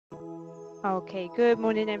Okay, good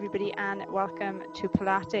morning everybody and welcome to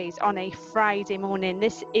Pilates on a Friday morning.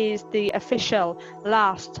 This is the official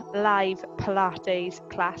last live Pilates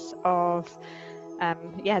class of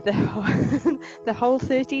the whole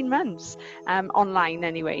 13 months online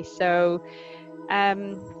anyway. So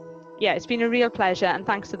yeah, it's been a real pleasure, and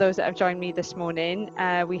thanks to those that have joined me this morning.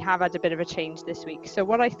 We have had a bit of a change this week. So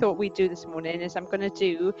what I thought we'd do this morning is I'm going to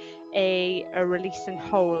do a release and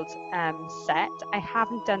hold set. I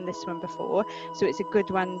haven't done this one before, so it's a good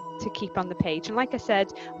one to keep on the page. And like I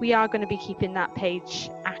said, we are going to be keeping that page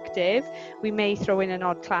active. We may throw in an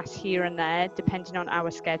odd class here and there, depending on our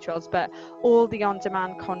schedules, but all the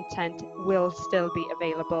on-demand content will still be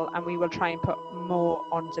available, and we will try and put more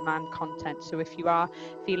on-demand content. So if you are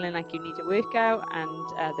feeling like you need a workout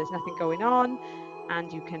and there's nothing going on, and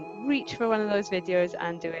you can reach for one of those videos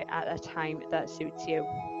and do it at a time that suits you.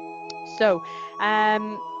 So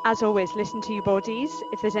as always, listen to your bodies.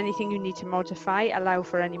 If there's anything you need to modify, allow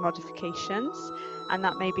for any modifications, and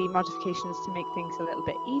that may be modifications to make things a little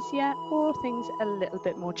bit easier or things a little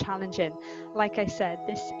bit more challenging. Like I said,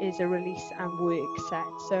 this is a release and work set,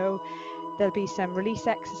 so there'll be some release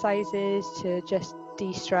exercises to just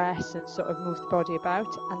de-stress and sort of move the body about,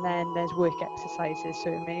 and then there's work exercises, so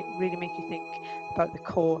it may really make you think about the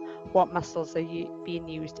core, what muscles are being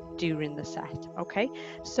used during the set. Okay,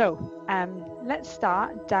 so let's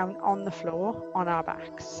start down on the floor on our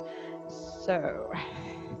backs. So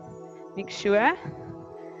make sure that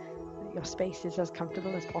your space is as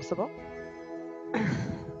comfortable as possible.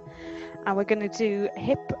 And we're going to do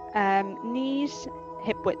knees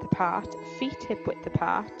hip width apart, feet hip width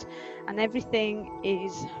apart, and everything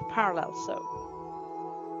is parallel. So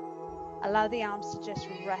allow the arms to just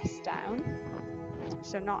rest down.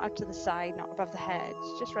 So not out to the side, not above the head,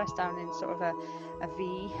 just rest down in sort of a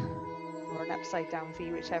V or an upside down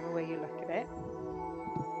V, whichever way you look at it.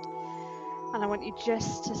 And I want you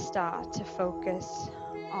just to start to focus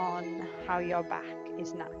on how your back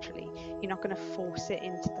is naturally. You're not going to force it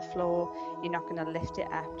into the floor. You're not going to lift it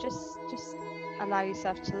up. Just allow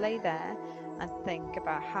yourself to lay there and think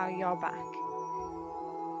about how your back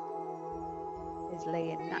is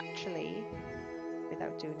laying naturally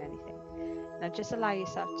without doing anything. Now just allow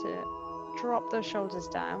yourself to drop those shoulders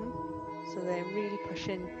down so they're really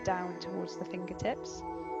pushing down towards the fingertips.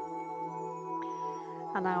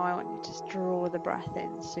 And now I want you to just draw the breath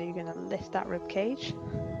in. So you're going to lift that rib cage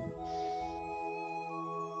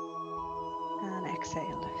and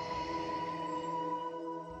exhale.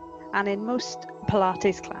 And in most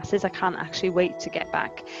Pilates classes, I can't actually wait to get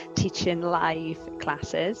back teaching live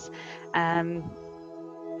classes.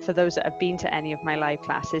 For those that have been to any of my live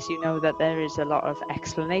classes, you know that there is a lot of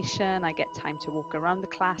explanation. I get time to walk around the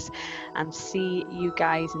class and see you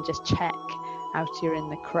guys and just check out you're in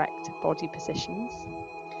the correct body positions.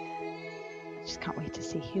 I just can't wait to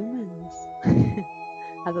see humans,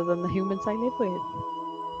 other than the humans I live with.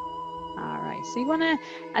 All right, so you want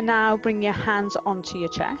to now bring your hands onto your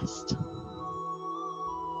chest.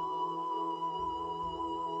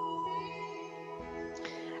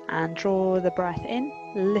 And draw the breath in,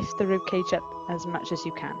 lift the rib cage up as much as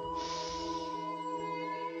you can.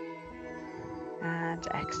 And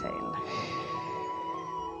exhale.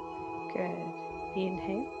 Good.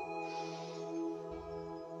 Inhale.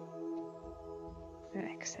 And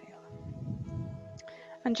exhale.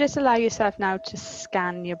 And just allow yourself now to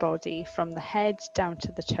scan your body from the head down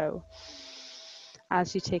to the toe.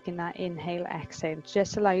 As you're taking that inhale, exhale,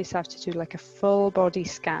 just allow yourself to do like a full body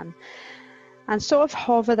scan. And sort of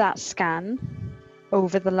hover that scan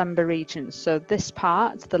over the lumbar region. So this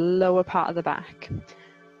part, the lower part of the back.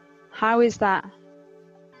 How is that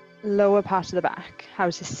lower part of the back? How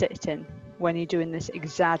is it sitting when you're doing this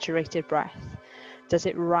exaggerated breath? Does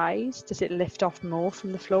it rise? Does it lift off more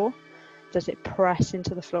from the floor? Does it press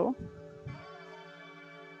into the floor?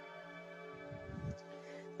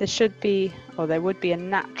 There should be, or there would be a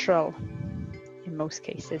natural, in most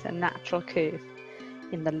cases, a natural curve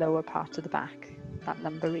in the lower part of the back, that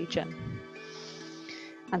lumbar region.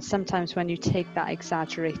 And sometimes when you take that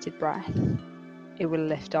exaggerated breath, it will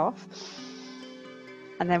lift off.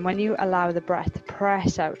 And then when you allow the breath to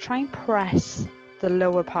press out, try and press the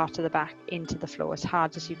lower part of the back into the floor as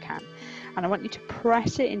hard as you can. And I want you to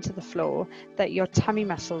press it into the floor that your tummy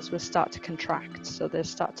muscles will start to contract. So they'll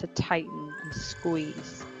start to tighten and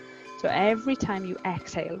squeeze. So every time you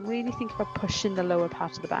exhale, really think about pushing the lower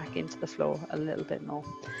part of the back into the floor a little bit more.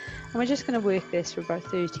 And we're just going to work this for about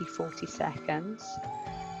 30-40 seconds.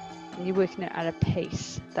 And you're working it at a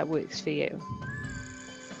pace that works for you.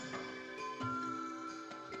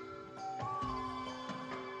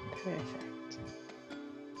 Perfect.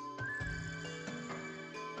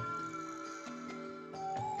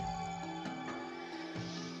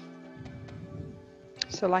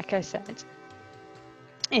 So like I said,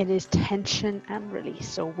 it is tension and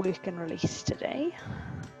release, or work and release today.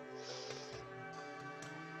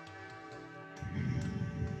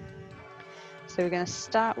 So we're going to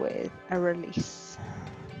start with a release.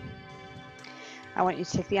 I want you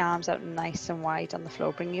to take the arms out nice and wide on the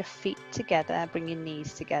floor. Bring your feet together, bring your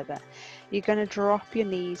knees together. You're going to drop your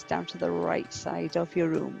knees down to the right side of your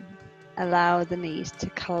room. Allow the knees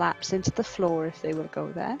to collapse into the floor if they will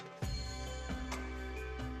go there.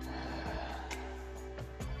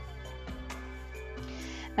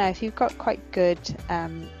 Now, if you've got quite good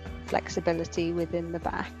flexibility within the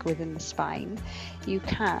back, within the spine, you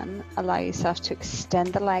can allow yourself to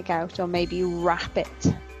extend the leg out, or maybe wrap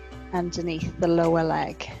it underneath the lower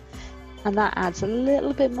leg, and that adds a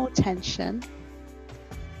little bit more tension.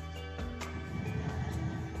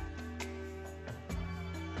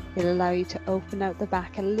 It'll allow you to open out the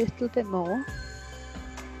back a little bit more.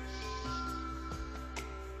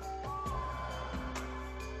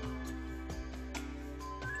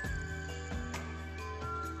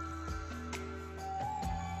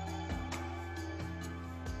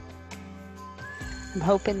 I'm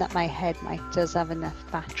hoping that my head mic does have enough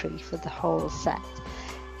battery for the whole set.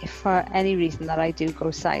 If for any reason that I do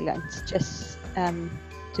go silent, just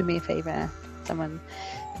do me a favour, someone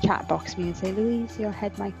chat box me and say, Louise, your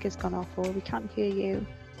head mic has gone off, or we can't hear you,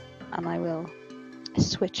 and I will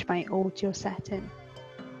switch my audio setting.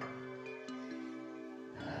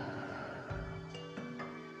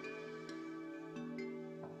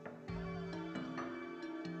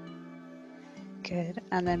 Good,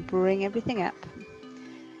 and then bring everything up.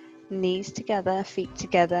 Knees together, feet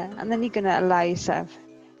together, and then you're going to allow yourself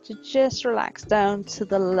to just relax down to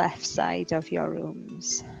the left side of your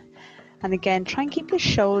arms. And again, try and keep your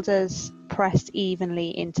shoulders pressed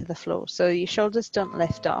evenly into the floor. So your shoulders don't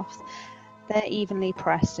lift off. They're evenly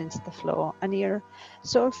pressed into the floor, and you're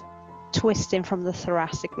sort of twisting from the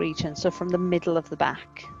thoracic region, so from the middle of the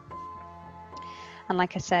back. And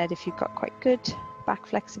like I said, if you've got quite good back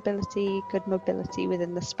flexibility, good mobility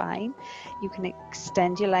within the spine, you can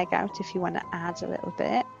extend your leg out if you want to add a little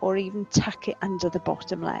bit, or even tuck it under the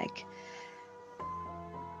bottom leg.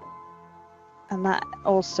 And that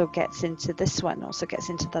also gets into this one, also gets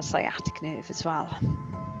into the sciatic nerve as well.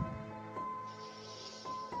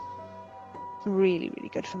 Really, really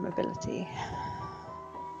good for mobility.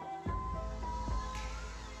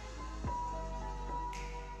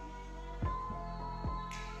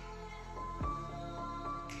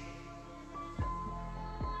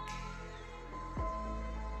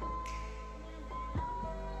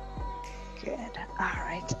 Good. All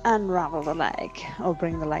right, unravel the leg, or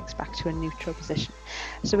bring the legs back to a neutral position.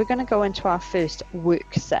 So we're going to go into our first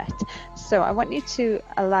work set. So I want you to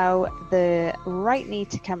allow the right knee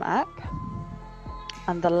to come up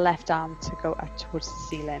and the left arm to go up towards the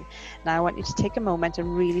ceiling. Now I want you to take a moment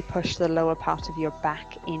and really push the lower part of your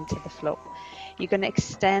back into the floor. You're going to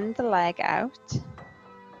extend the leg out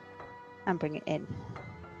and bring it in,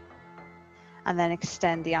 and then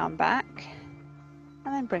extend the arm back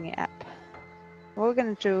and then bring it up. What we're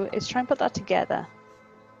going to do is try and put that together.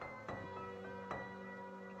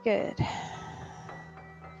 Good.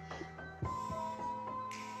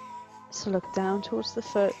 So look down towards the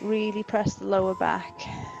foot, really press the lower back.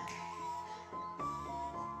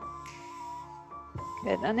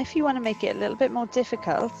 Good. And if you want to make it a little bit more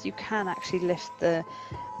difficult, you can actually lift the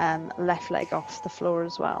left leg off the floor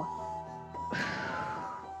as well.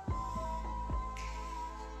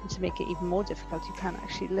 And to make it even more difficult, you can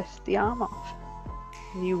actually lift the arm off.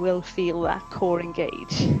 And you will feel that core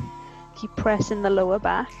engage. Keep pressing the lower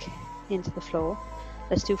back into the floor.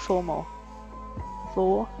 Let's do 4 more.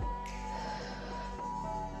 4,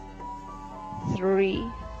 3.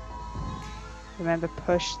 Remember,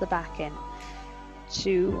 push the back in.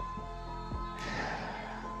 2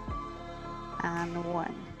 and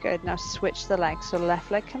 1. Good. Now switch the leg. So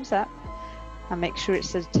left leg comes up, and make sure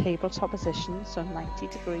it's a tabletop position, so 90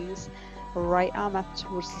 degrees. Right arm up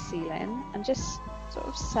towards the ceiling, and just sort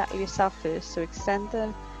of settle yourself first. So extend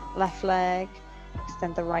the left leg,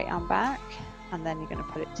 extend the right arm back, and then you're going to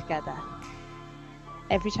put it together.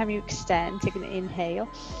 Every time you extend, take an inhale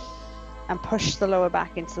and push the lower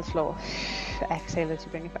back into the floor. Exhale as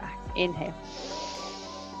you bring it back. Inhale.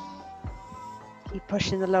 Keep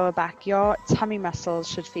pushing the lower back. Your tummy muscles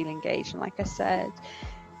should feel engaged. And like I said,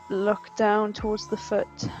 look down towards the foot.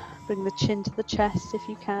 Bring the chin to the chest if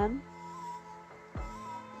you can.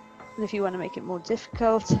 And if you want to make it more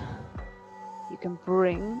difficult, you can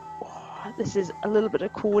bring, this is a little bit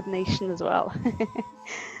of coordination as well.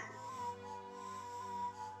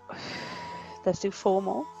 Let's do 4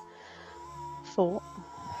 more. 4,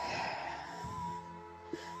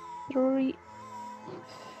 3,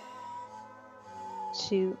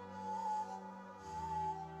 2,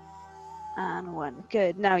 and 1.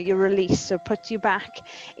 Good. Now you release. So put your back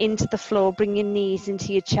into the floor, bring your knees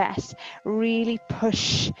into your chest. Really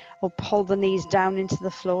push or pull the knees down into the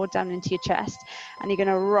floor, down into your chest. And you're going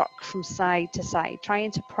to rock from side to side,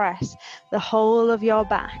 trying to press the whole of your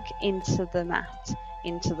back into the mat,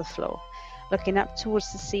 into the floor. Looking up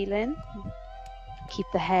towards the ceiling. Keep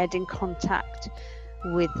the head in contact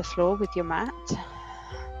with the floor, with your mat.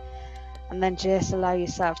 And then just allow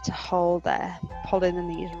yourself to hold there, pulling the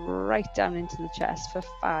knees right down into the chest for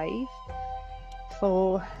 5,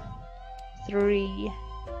 4, 3,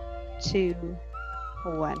 2,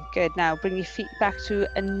 1. Good. Now bring your feet back to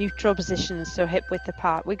a neutral position, so hip width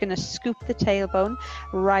apart. We're going to scoop the tailbone,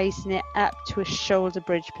 rising it up to a shoulder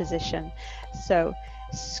bridge position. So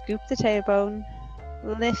scoop the tailbone,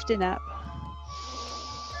 lifting up,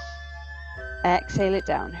 exhale it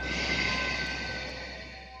down.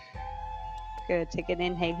 Good. Take an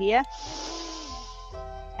inhale here.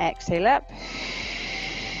 Exhale up.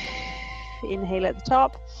 Inhale at the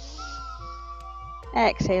top.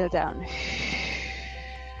 Exhale down.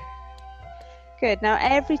 Good. Now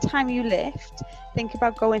every time you lift, think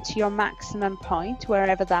about going to your maximum point,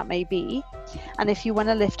 wherever that may be. And if you want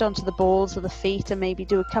to lift onto the balls of the feet and maybe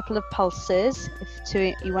do a couple of pulses,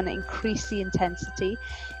 you want to increase the intensity,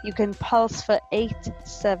 you can pulse for 8,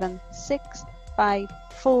 7, 6, 5,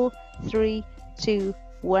 4, 3, 2,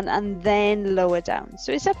 1, and then lower down.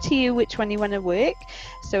 So it's up to you which one you want to work.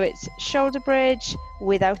 So it's shoulder bridge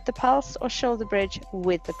without the pulse, or shoulder bridge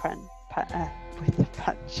with the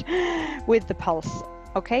with the pulse.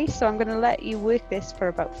 Okay, so I'm going to let you work this for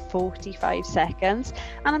about 45 seconds,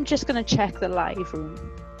 and I'm just going to check the live room.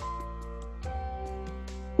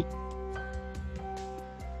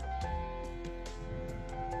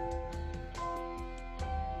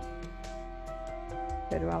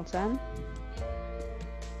 Very well done.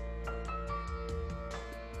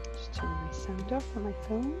 Just turning my sound off on my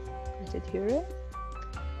phone. I did hear it.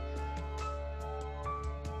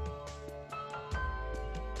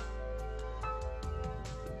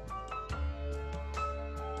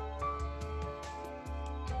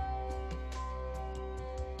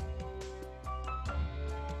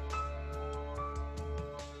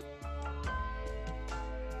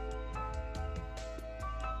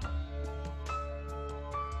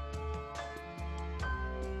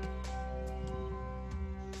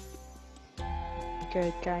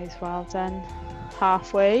 Good, guys, well done.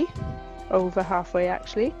 Halfway, over halfway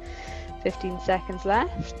actually. 15 seconds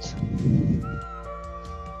left.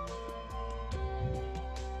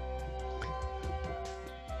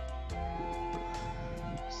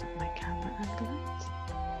 Set my camera angle out.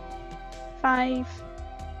 5,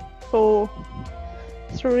 4,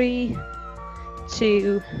 3,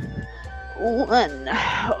 2, 1.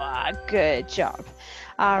 Oh, good job.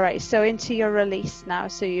 All right, so into your release now.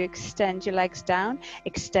 So you extend your legs down,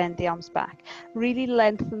 extend the arms back. Really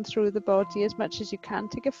lengthen through the body as much as you can.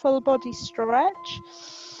 Take a full body stretch.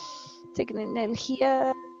 Take an inhale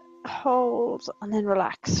here, hold, and then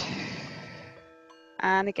relax.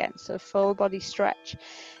 And again, so full body stretch.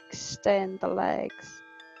 Extend the legs.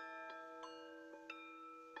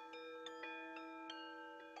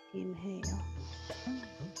 Inhale.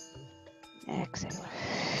 Exhale.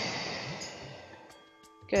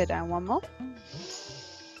 Good, and one more.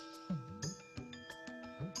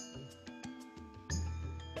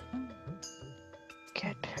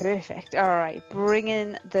 Good, perfect. All right,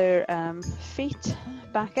 bringing the feet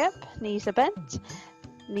back up, knees are bent,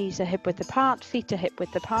 knees are hip width apart, feet are hip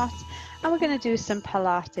width apart, and we're going to do some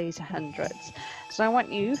Pilates hundreds. So I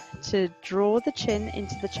want you to draw the chin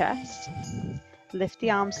into the chest, lift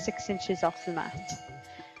the arms 6 inches off the mat.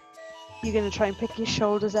 You're going to try and pick your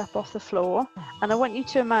shoulders up off the floor, and I want you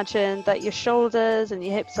to imagine that your shoulders and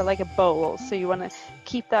your hips are like a bowl, so you want to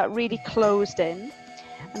keep that really closed in.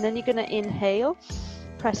 And then you're going to inhale,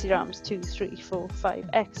 press your arms 2, 3, 4, 5,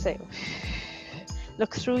 exhale.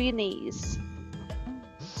 Look through your knees.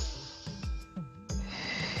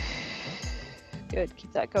 Good,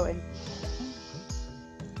 keep that going.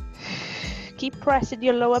 Keep pressing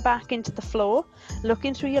your lower back into the floor,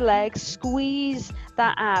 looking through your legs, squeeze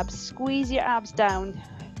that abs, squeeze your abs down.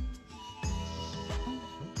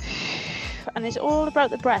 And it's all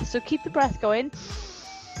about the breath, so keep the breath going.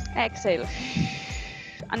 Exhale.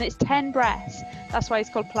 And it's 10 breaths. That's why it's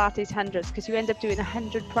called Pilates hundreds, because you end up doing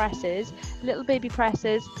 100 presses, little baby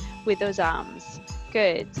presses with those arms.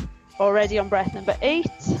 Good. Already on breath number 8.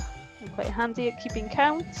 I'm quite handy at keeping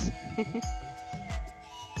count.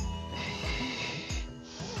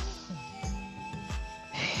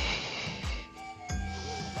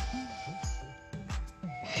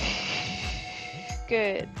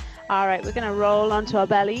 Good. All right, we're going to roll onto our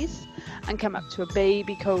bellies and come up to a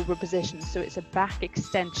baby cobra position. So it's a back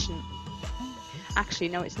extension. Actually,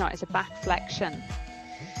 no, it's not. It's a back flexion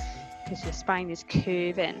because your spine is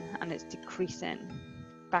curving and it's decreasing.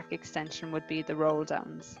 Back extension would be the roll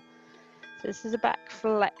downs. So this is a back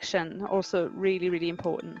flexion, also really, really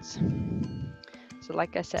important. So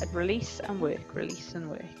like I said, release and work, release and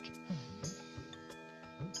work.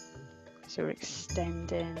 So we're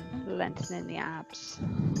extending, lengthening the abs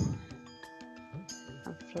and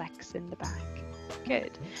flexing the back.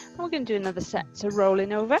 Good. And we're going to do another set. So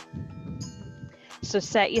rolling over. So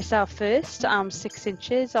set yourself first, arms 6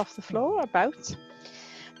 inches off the floor, about.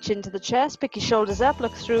 Chin to the chest, pick your shoulders up,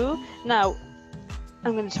 look through. Now,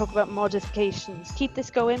 I'm going to talk about modifications. Keep this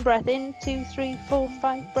going. Breath in, 2, 3, 4,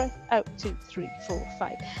 5. Breath out, 2, 3, 4,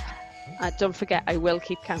 5. Don't forget, I will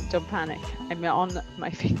keep count. Don't panic. I'm on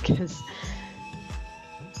my fingers.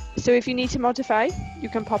 So if you need to modify, you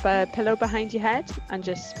can pop a pillow behind your head and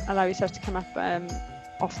just allow yourself to come up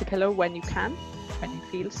off the pillow when you can, when you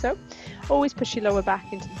feel so. Always push your lower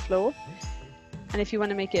back into the floor. And if you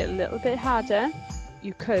want to make it a little bit harder,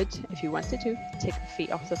 you could, if you wanted to, take the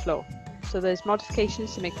feet off the floor. So there's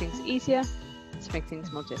modifications to make things easier, to make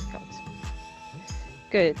things more difficult.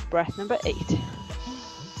 Good. Breath number 8.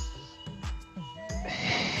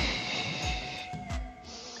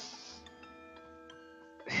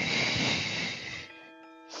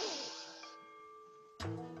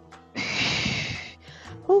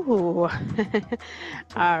 Ooh.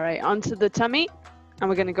 All right, onto the tummy, and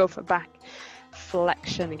we're going to go for back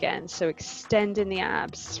flexion again. So extending the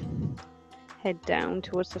abs, head down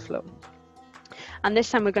towards the floor. And this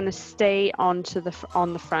time we're going to stay on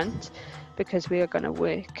the front because we are going to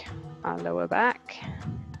work our lower back.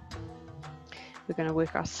 We're going to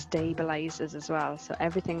work our stabilizers as well. So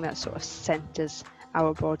everything that sort of centers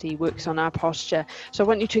our body works on our posture. So I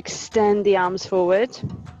want you to extend the arms forward.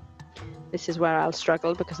 This is where I'll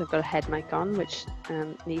struggle because I've got a head mic on, which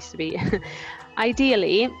needs to be.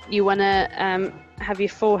 Ideally, you want to have your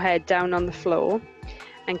forehead down on the floor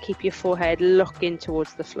and keep your forehead looking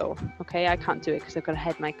towards the floor. Okay, I can't do it because I've got a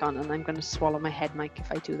head mic on and I'm going to swallow my head mic if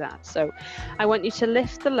I do that. So I want you to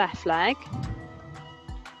lift the left leg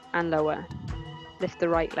and lower. Lift the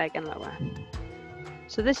right leg and lower.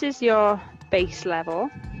 So this is your base level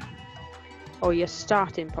or your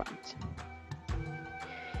starting point.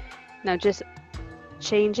 Now just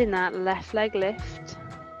changing that left leg lift,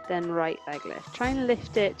 then right leg lift. Try and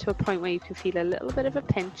lift it to a point where you can feel a little bit of a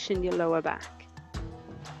pinch in your lower back.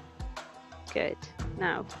 Good.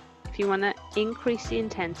 Now, if you want to increase the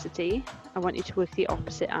intensity, I want you to work the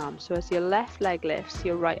opposite arm. So as your left leg lifts,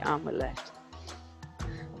 your right arm will lift.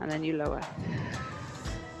 And then you lower.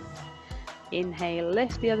 Inhale,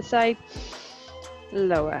 lift the other side,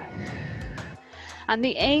 lower. And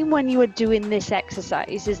the aim when you are doing this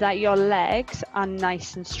exercise is that your legs are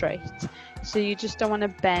nice and straight. So you just don't want to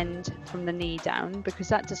bend from the knee down because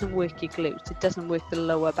that doesn't work your glutes. It doesn't work the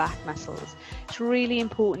lower back muscles. It's really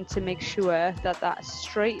important to make sure that that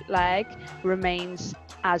straight leg remains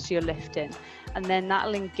as you're lifting. And then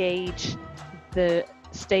that'll engage the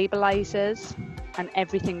stabilizers and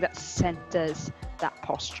everything that centers that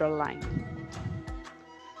postural line.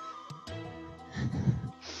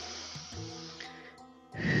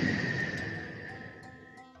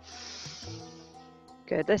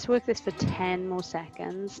 Good, let's work this for 10 more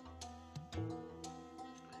seconds.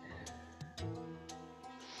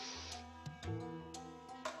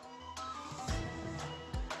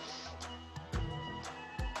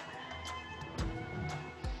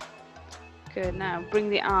 Good, now bring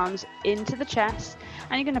the arms into the chest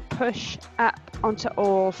and you're going to push up onto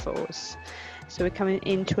all fours. So we're coming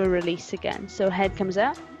into a release again. So head comes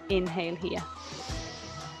up, inhale here.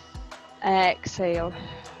 Exhale,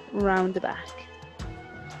 round the back.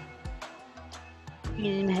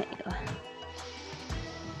 Inhale.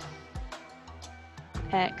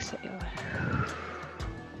 Exhale.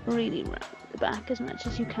 Really round the back as much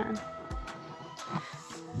as you can.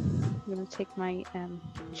 I'm going to take my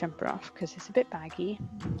jumper off because it's a bit baggy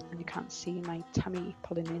and you can't see my tummy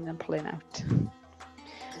pulling in and pulling out,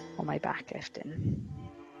 or my back lifting.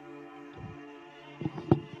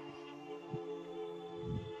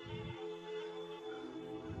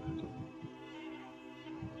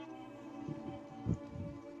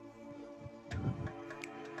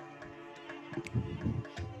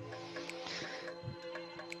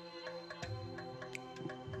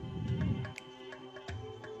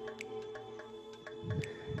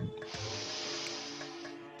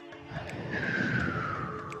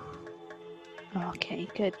 Okay,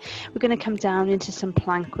 good. We're going to come down into some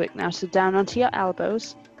plank work now. So down onto your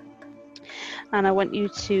elbows. And I want you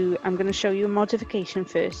to, I'm going to show you a modification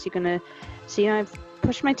first. You're going to see I've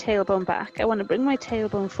pushed my tailbone back. I want to bring my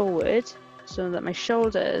tailbone forward so that my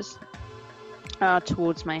shoulders are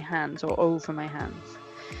towards my hands or over my hands.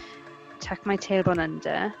 Tuck my tailbone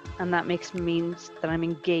under, and that means that I'm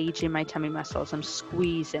engaging my tummy muscles. I'm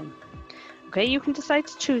squeezing. Okay, you can decide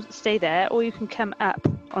to choose to stay there, or you can come up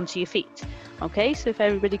onto your feet. Okay, so if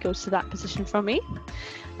everybody goes to that position from me,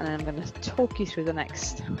 and then I'm going to talk you through the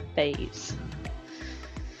next phase.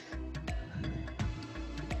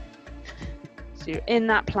 So you're in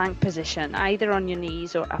that plank position, either on your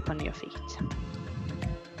knees or up on your feet.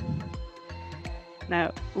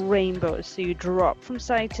 Now, rainbows, so you drop from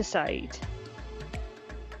side to side.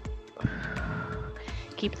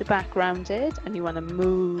 Keep the back rounded, and you want to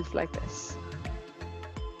move like this.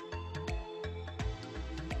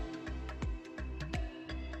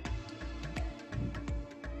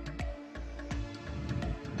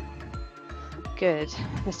 Good.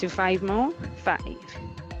 Let's do 5 more. 5,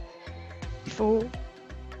 4,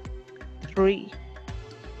 3,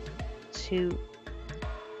 2,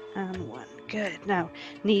 and 1. Good. Now,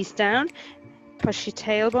 knees down. Push your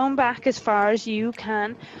tailbone back as far as you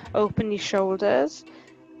can. Open your shoulders.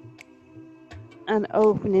 And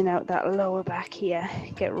opening out that lower back here.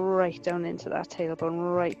 Get right down into that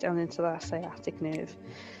tailbone, right down into that sciatic nerve.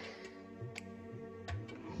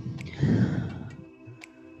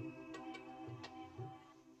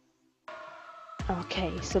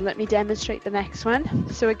 Okay, so let me demonstrate the next one.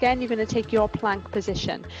 So again, you're going to take your plank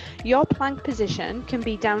position. Your plank position can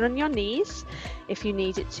be down on your knees if you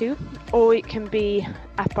need it to, or it can be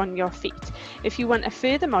up on your feet. If you want a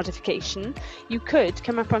further modification, you could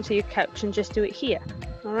come up onto your couch and just do it here.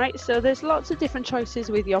 All right, so there's lots of different choices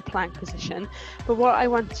with your plank position, but what I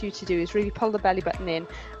want you to do is really pull the belly button in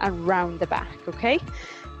and round the back, okay?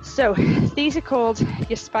 So these are called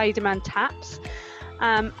your Spider-Man taps.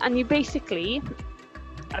 And you basically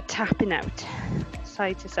are tapping out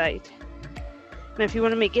side to side. Now if you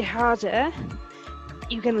want to make it harder,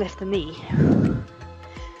 you can lift the knee.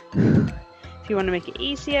 If you want to make it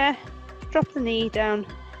easier, drop the knee down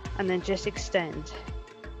and then just extend.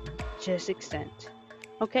 Just extend.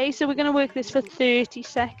 Okay, so we're going to work this for 30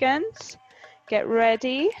 seconds. Get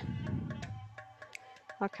ready.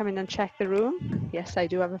 I'll come in and check the room. Yes, I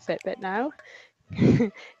do have a Fitbit now.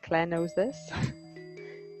 Claire knows this.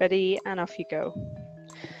 Ready, and off you go.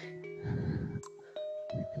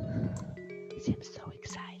 Seems so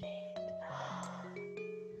excited.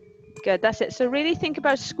 Good, that's it. So really think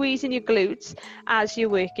about squeezing your glutes as you're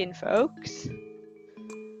working, folks.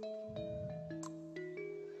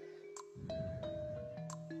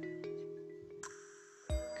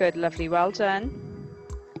 Good, lovely, well done.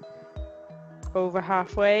 Over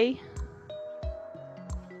halfway.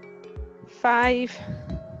 5,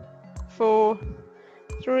 4,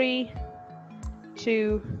 3,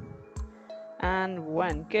 2, and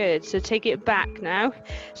 1. Good. So take it back now.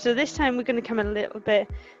 So this time we're going to come a little bit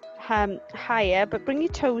higher, but bring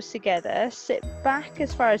your toes together. Sit back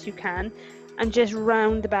as far as you can and just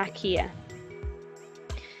round the back here.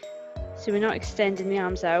 So we're not extending the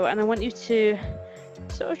arms out, and I want you to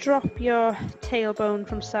sort of drop your tailbone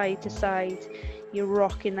from side to side. You're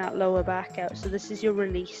rocking that lower back out. So this is your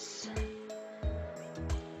release.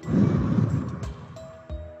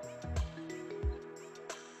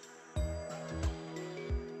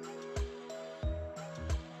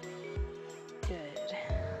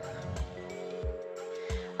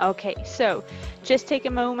 Okay, so just take a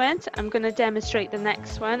moment. I'm going to demonstrate the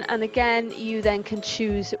next one, and again you then can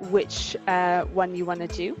choose which one you want to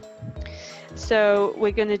do. So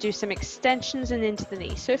we're going to do some extensions and into the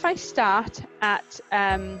knee. So if I start at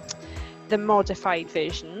the modified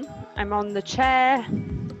version, I'm on the chair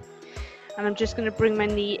and I'm just going to bring my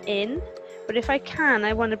knee in, but if I can,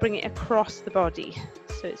 I want to bring it across the body.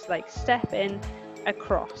 So it's like step in,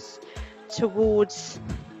 across towards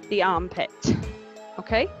the armpit.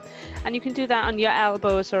 Okay, and you can do that on your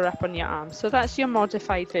elbows or up on your arms. So that's your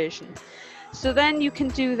modified version. So then you can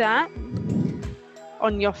do that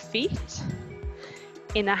on your feet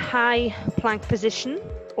in a high plank position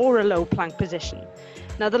or a low plank position.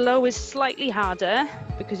 Now the low is slightly harder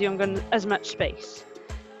because you haven't got as much space.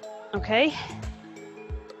 Okay,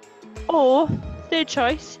 or third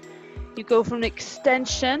choice, you go from an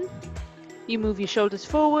extension, you move your shoulders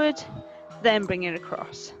forward, then bring it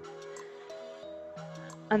across.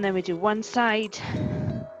 And then we do one side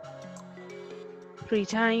 3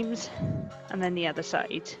 times, and then the other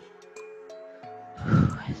side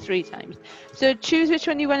 3 times. So choose which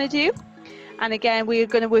one you want to do. And again, we're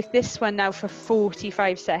going to work this one now for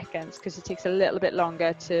 45 seconds because it takes a little bit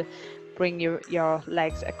longer to bring your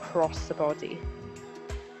legs across the body.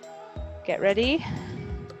 Get ready,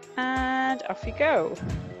 and off you go.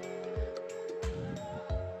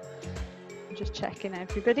 I'm just checking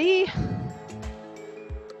everybody.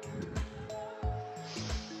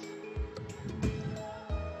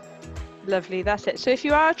 Lovely, that's it. So if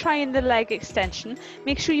you are trying the leg extension,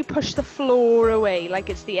 make sure you push the floor away like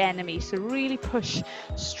it's the enemy. So really push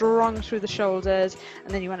strong through the shoulders,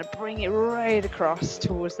 and then you want to bring it right across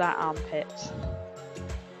towards that armpit.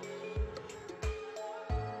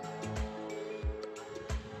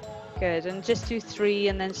 Good, and just do 3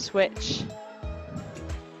 and then switch.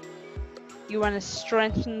 You want to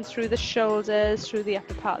strengthen through the shoulders, through the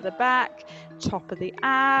upper part of the back, top of the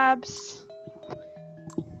abs.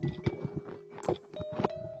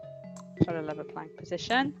 Gotta love a plank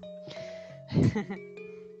position.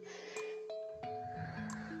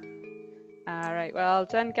 All right, well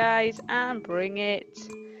done guys, and bring it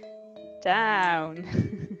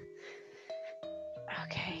down.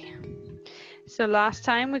 Okay, so last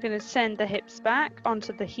time we're going to send the hips back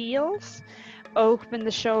onto the heels, open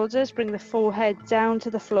the shoulders, bring the forehead down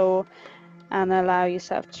to the floor, and allow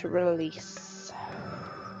yourself to release.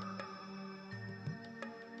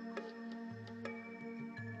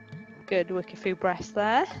 Good, work a few breaths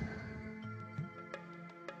there.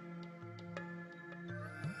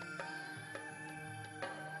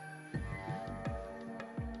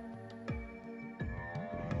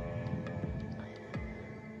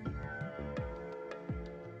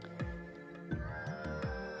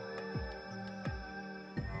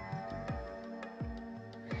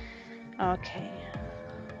 Okay.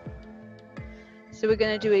 So we're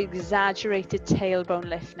going to do an exaggerated tailbone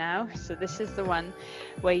lift now. So this is the one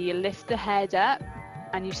where you lift the head up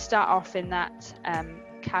and you start off in that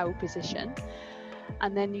cow position,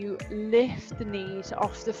 and then you lift the knees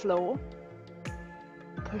off the floor,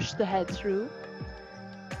 push the head through,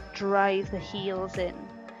 drive the heels in,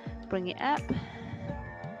 bring it up,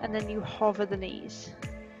 and then you hover the knees.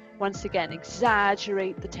 Once again,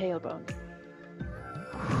 exaggerate the tailbone.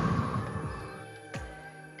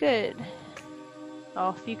 Good.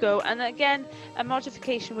 Off you go. And again, a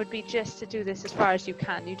modification would be just to do this as far as you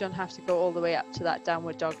can. You don't have to go all the way up to that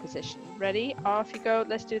downward dog position. Ready? Off you go.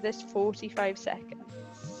 Let's do this 45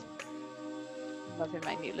 seconds. I'm loving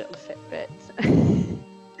my new little Fitbit.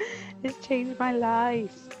 It's changed my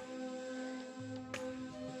life.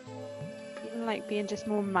 Even like being just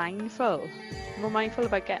more mindful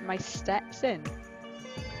about getting my steps in.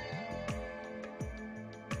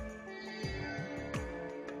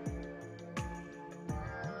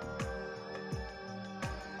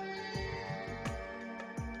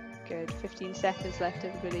 Good, 15 seconds left,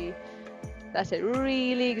 everybody. That's it,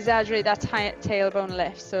 really exaggerate that tailbone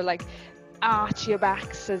lift. So like arch your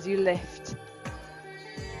backs as you lift.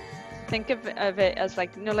 Think of it as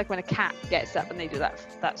like, you know, like when a cat gets up and they do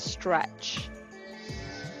that stretch.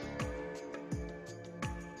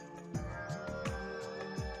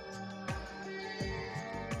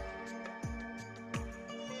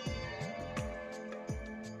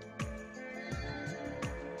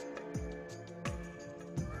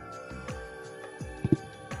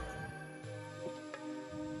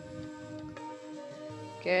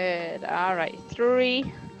 Good. All right.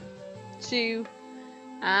 3, 2,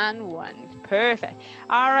 and 1. Perfect.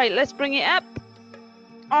 All right. Let's bring it up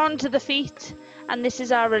onto the feet. And this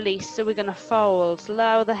is our release. So we're going to fold.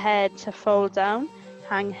 Allow the head to fold down.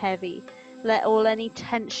 Hang heavy. Let all any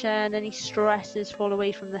tension, any stresses fall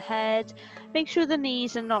away from the head. Make sure the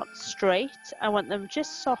knees are not straight. I want them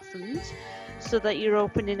just softened so that you're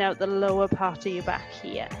opening out the lower part of your back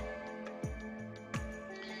here.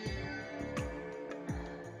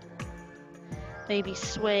 Maybe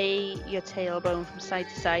sway your tailbone from side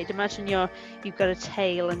to side. Imagine you've got a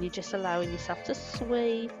tail and you're just allowing yourself to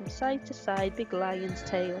sway from side to side, big lion's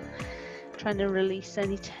tail. Trying to release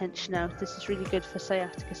any tension out. This is really good for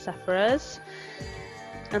sciatica sufferers.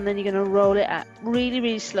 And then you're going to roll it up really,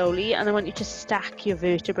 really slowly. And I want you to stack your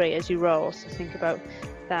vertebrae as you roll. So think about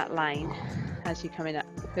that line as you're coming up.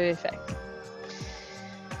 Perfect.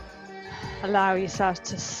 Allow yourself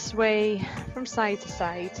to sway from side to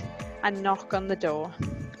side and knock on the door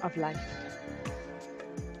of life.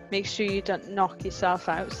 Make sure you don't knock yourself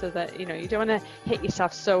out, so that, you know, you don't want to hit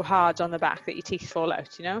yourself so hard on the back that your teeth fall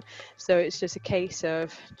out, you know. So it's just a case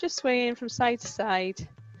of just swaying from side to side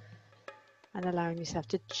and allowing yourself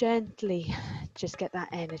to gently just get that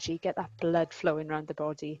energy, get that blood flowing around the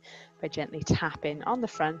body by gently tapping on the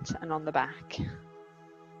front and on the back.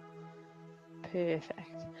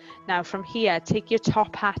 Perfect. Now from here, take your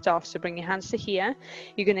top hat off. So bring your hands to here.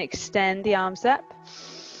 You're going to extend the arms up.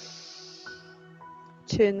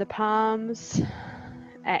 Turn the palms,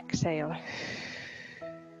 exhale.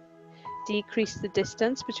 Decrease the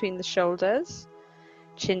distance between the shoulders,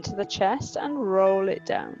 chin to the chest, and roll it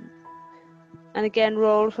down. And again,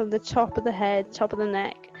 roll from the top of the head, top of the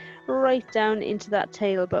neck, right down into that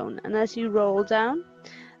tailbone. And as you roll down,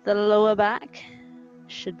 the lower back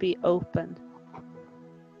should be open.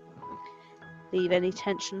 Leave any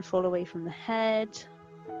tension fall away from the head.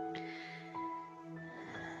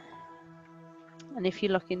 And if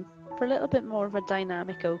you're looking for a little bit more of a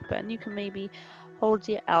dynamic open, you can maybe hold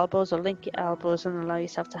your elbows or link your elbows and allow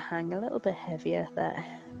yourself to hang a little bit heavier there.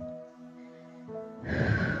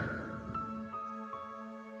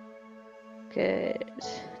 Good.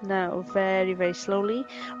 Now, very, very slowly,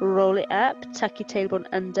 roll it up, tuck your tailbone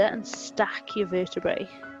under and stack your vertebrae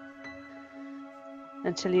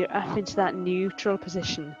until you're up into that neutral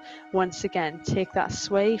position. Once again, take that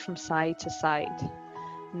sway from side to side,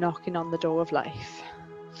 knocking on the door of life.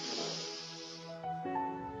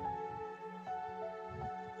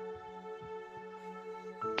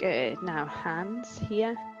 Good. Now, hands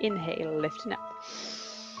here, inhale, lifting up.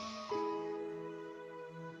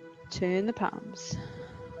 Turn the palms.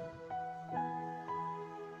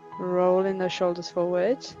 Rolling those shoulders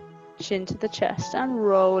forward, chin to the chest, and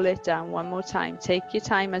roll it down one more time. Take your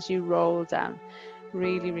time as you roll down.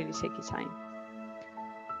 Really, really take your time.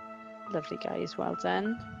 Lovely, guys. Well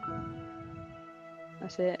done.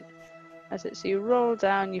 That's it. That's it. So you roll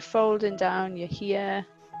down, you're folding down, you're here.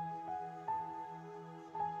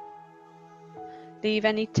 Leave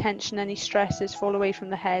any tension, any stresses fall away from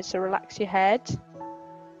the head, so relax your head.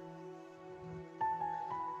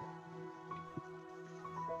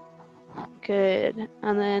 Good.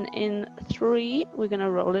 And then in 3, we're going to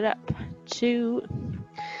roll it up. 2,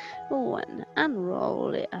 1, and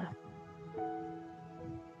roll it up.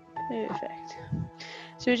 Perfect.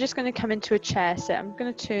 So we're just going to come into a chair sit. I'm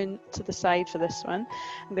going to turn to the side for this one.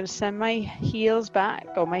 I'm going to send my heels back,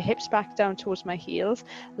 or my hips back down towards my heels,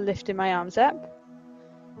 lifting my arms up,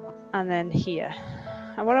 and then here.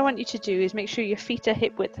 And what I want you to do is make sure your feet are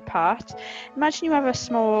hip width apart. Imagine you have a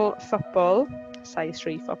small football, size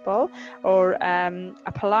 3 football, or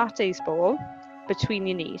a Pilates ball between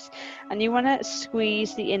your knees. And you want to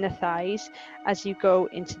squeeze the inner thighs as you go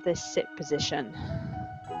into this sit position.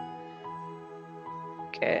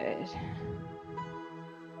 Good.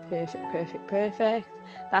 Perfect, perfect, perfect.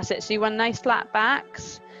 That's it. So you want nice flat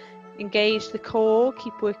backs. Engage the core.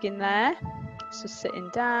 Keep working there. So sitting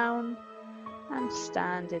down and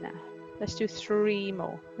standing up. Let's do 3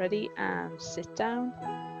 more. Ready? And sit down.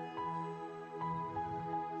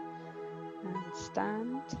 And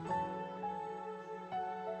stand.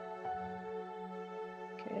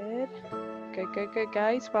 Good. Good, good, good,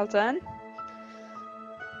 guys. Well done.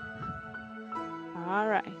 All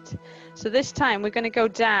right. So this time we're going to go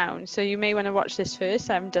down. So you may want to watch this first.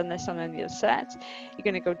 I haven't done this on any other set. You're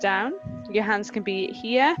going to go down. Your hands can be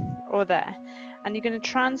here or there. And you're going to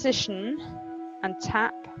transition and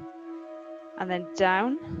tap. And then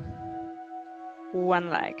down. One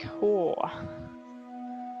leg. 4.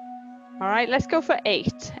 All right, let's go for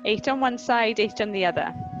 8. 8 on one side, 8 on the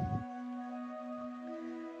other.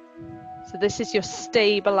 So this is your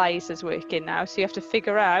stabilizers working now. So you have to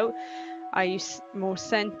figure out, are you more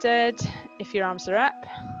centered if your arms are up?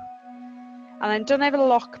 And then don't ever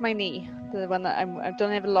lock my knee, the one that I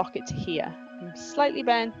don't ever lock it to here. I'm slightly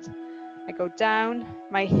bent. I go down.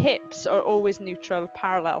 My hips are always neutral,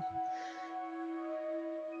 parallel.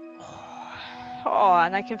 Oh,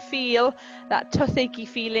 and I can feel that toothache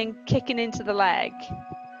feeling kicking into the leg.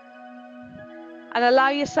 And allow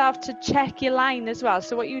yourself to check your line as well.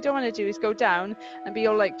 So what you don't want to do is go down and be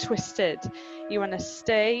all like twisted. You want to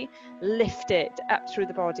stay, lift it up through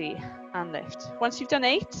the body and lift. Once you've done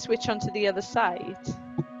 8, switch on to the other side.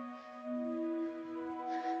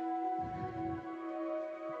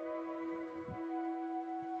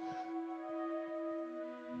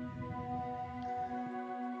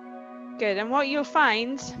 Good. And what you'll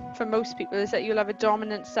find for most people is that you'll have a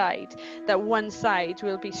dominant side, that one side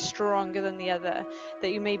will be stronger than the other,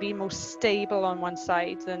 that you may be more stable on one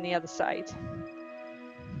side than the other side.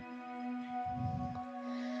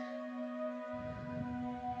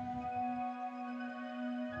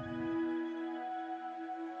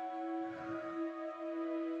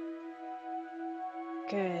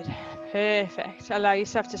 Good. Perfect. Allow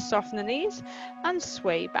yourself to soften the knees and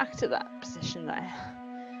sway back to that position there.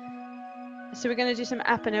 So we're going to do some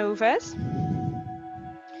up and overs.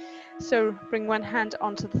 So bring one hand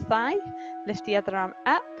onto the thigh, lift the other arm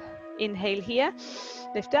up, inhale here,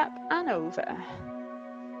 lift up and over.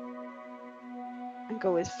 And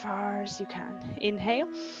go as far as you can. Inhale.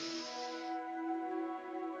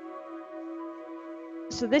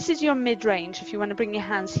 So this is your mid-range. If you want to bring your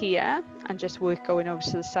hands here and just work going over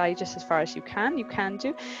to the side just as far as you can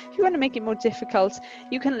do. If you want to make it more difficult,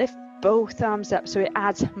 you can lift both arms up so it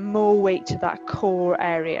adds more weight to that core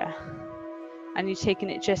area. And you're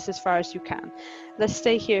taking it just as far as you can. Let's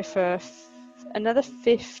stay here for another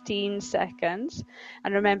 15 seconds.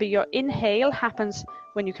 And remember, your inhale happens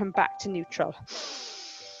when you come back to neutral.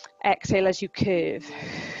 Exhale as you curve.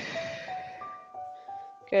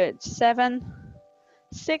 Good. 7,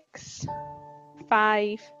 6,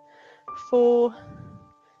 5, 4,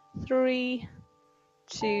 3,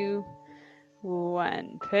 2,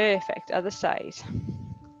 1. Perfect. Other side.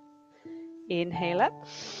 Inhale up.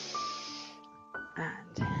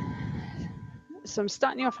 And so I'm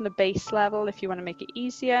starting you off on the base level. If you want to make it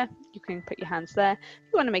easier, you can put your hands there.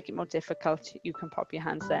 If you want to make it more difficult, you can pop your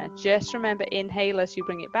hands there. Just remember, inhale as you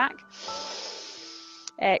bring it back.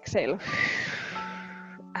 Exhale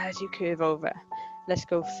as you curve over. Let's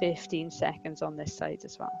go 15 seconds on this side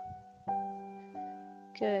as well.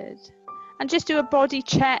 Good. And just do a body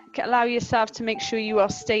check. Allow yourself to make sure you are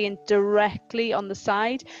staying directly on the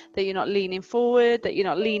side, that you're not leaning forward, that you're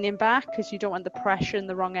not leaning back, because you don't want the pressure in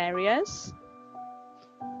the wrong areas.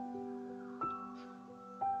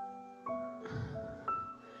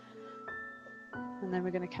 And then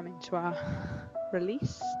we're going to come into our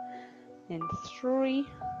release in 3,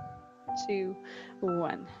 2,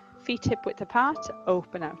 1. Feet hip width apart,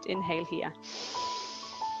 open out. Inhale here.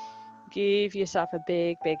 Give yourself a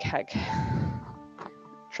big, big hug.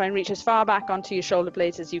 Try and reach as far back onto your shoulder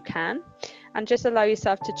blades as you can. And just allow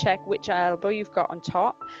yourself to check which elbow you've got on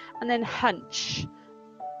top. And then hunch.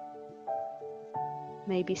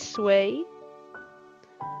 Maybe sway.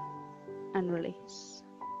 And release.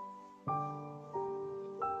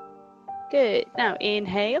 Good. Now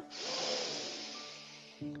inhale.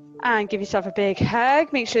 And give yourself a big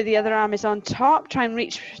hug. Make sure the other arm is on top. Try and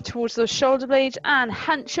reach towards those shoulder blades and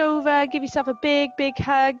hunch over. Give yourself a big, big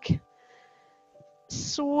hug.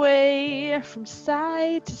 Sway from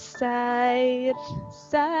side to side,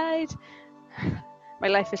 side. My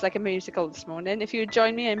life is like a musical this morning. If you would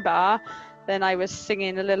join me in bar, then I was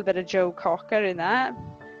singing a little bit of Joe Cocker in that.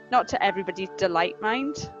 Not to everybody's delight,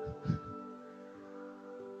 mind.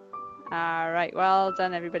 All right, well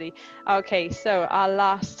done, everybody. Okay, so our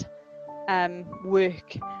last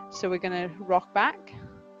work. So we're going to rock back,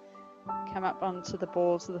 come up onto the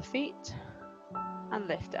balls of the feet, and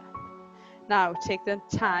lift up. Now take the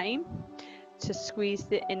time to squeeze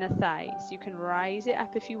the inner thighs. You can rise it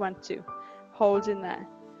up if you want to. Hold in there.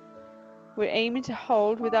 We're aiming to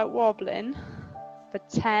hold without wobbling for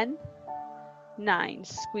 10, 9.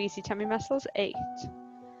 Squeeze your tummy muscles. 8,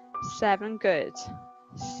 7, good.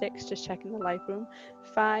 6, just checking the light room.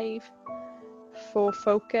 5, 4,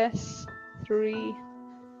 focus. 3,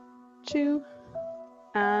 2,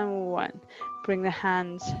 and 1. Bring the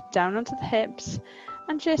hands down onto the hips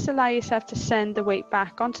and just allow yourself to send the weight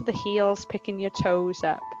back onto the heels, picking your toes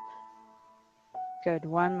up. Good.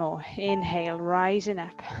 One more. Inhale, rising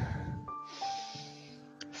up.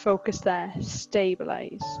 Focus there.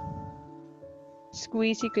 Stabilize.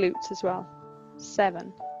 Squeeze your glutes as well.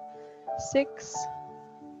 7, 6,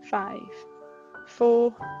 5,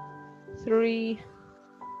 4, 3,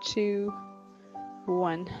 2,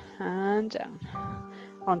 1, and down.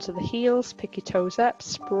 Onto the heels, pick your toes up,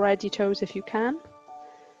 spread your toes if you can.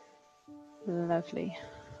 Lovely.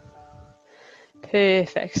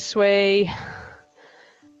 Perfect. Sway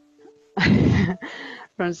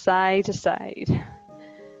from side to side.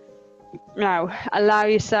 Now, allow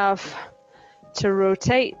yourself to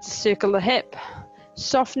rotate, circle the hip,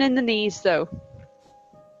 softening the knees though.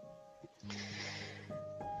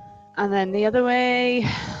 And then the other way.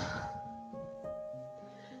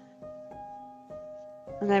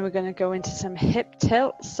 And then we're going to go into some hip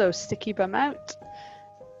tilts. So sticky bum out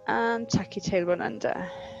and tuck your tailbone under.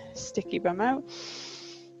 Sticky bum out.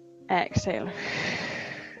 Exhale.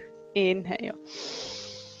 Inhale.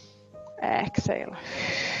 Exhale.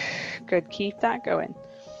 Good. Keep that going.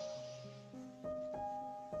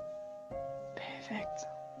 Perfect.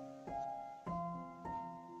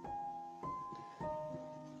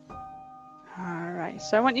 All right,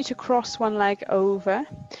 so I want you to cross one leg over.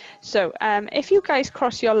 So if you guys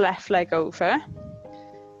cross your left leg over,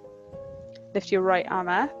 lift your right arm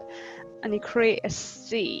up, and you create a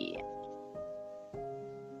C.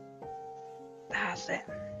 That's it.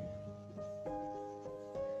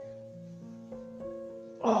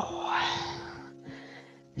 Oh,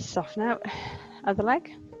 soften out. Other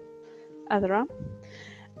leg, other arm.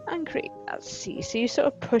 And create that C. So you're sort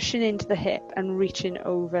of pushing into the hip and reaching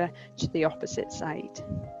over to the opposite side.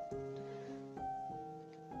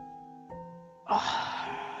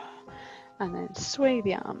 Oh, and then sway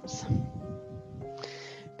the arms.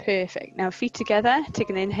 Perfect. Now feet together, take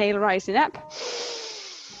an inhale, rising up.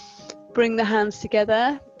 Bring the hands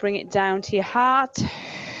together, bring it down to your heart.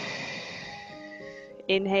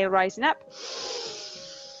 Inhale, rising up.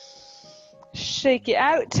 Shake it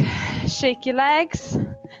out, shake your legs.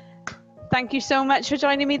 Thank you so much for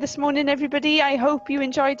joining me this morning, everybody. I hope you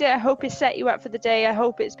enjoyed it. I hope it set you up for the day. I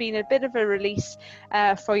hope it's been a bit of a release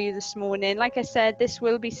for you this morning. Like I said, this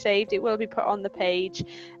will be saved. It will be put on the page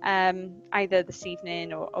either this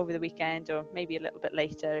evening or over the weekend, or maybe a little bit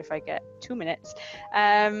later if I get 2 minutes.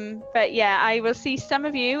 But yeah, I will see some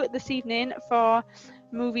of you this evening for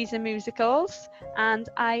movies and musicals, and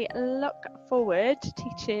I look forward to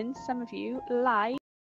teaching some of you live